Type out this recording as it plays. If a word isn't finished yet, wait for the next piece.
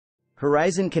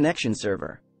Horizon Connection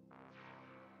Server.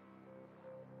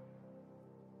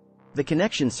 The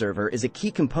connection server is a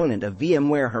key component of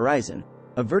VMware Horizon,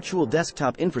 a virtual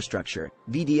desktop infrastructure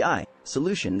 (VDI)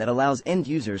 solution that allows end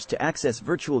users to access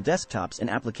virtual desktops and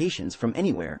applications from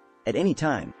anywhere, at any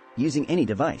time, using any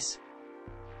device.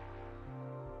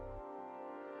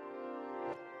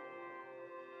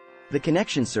 The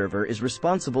connection server is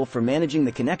responsible for managing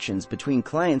the connections between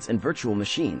clients and virtual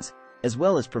machines, as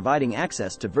well as providing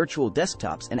access to virtual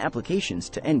desktops and applications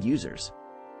to end users.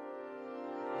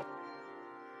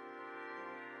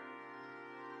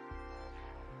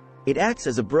 It acts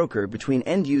as a broker between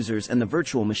end users and the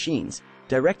virtual machines,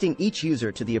 directing each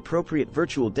user to the appropriate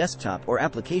virtual desktop or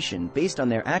application based on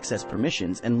their access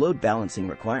permissions and load balancing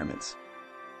requirements.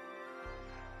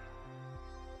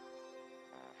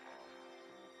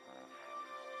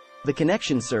 The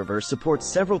connection server supports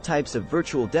several types of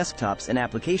virtual desktops and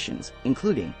applications,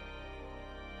 including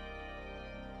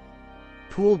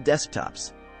pooled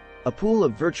desktops, a pool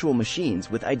of virtual machines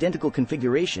with identical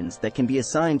configurations that can be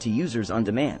assigned to users on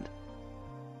demand.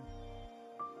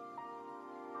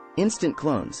 Instant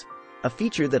clones, a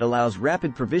feature that allows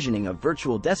rapid provisioning of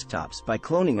virtual desktops by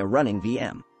cloning a running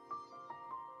VM.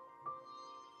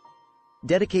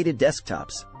 Dedicated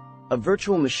desktops, a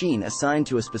virtual machine assigned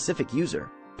to a specific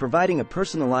user, providing a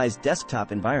personalized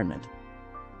desktop environment.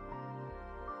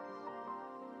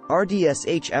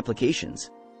 RDSH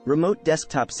applications, Remote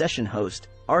Desktop Session Host,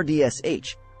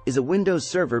 RDSH, is a Windows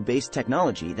server-based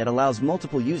technology that allows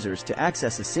multiple users to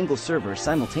access a single server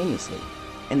simultaneously,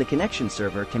 and the connection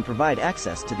server can provide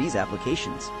access to these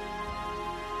applications.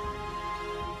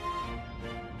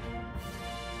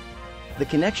 The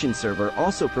connection server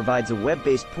also provides a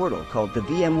web-based portal called the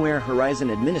VMware Horizon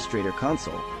Administrator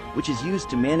Console, which is used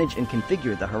to manage and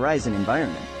configure the Horizon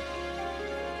environment.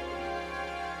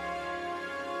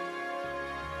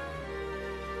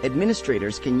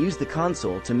 Administrators can use the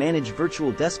console to manage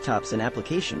virtual desktops and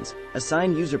applications,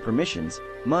 assign user permissions,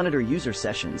 monitor user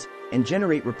sessions, and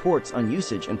generate reports on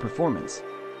usage and performance.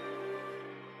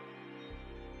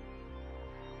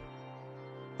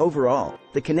 Overall,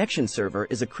 the connection server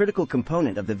is a critical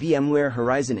component of the VMware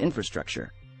Horizon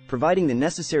infrastructure, providing the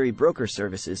necessary broker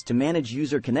services to manage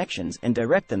user connections and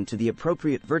direct them to the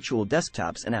appropriate virtual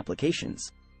desktops and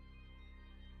applications.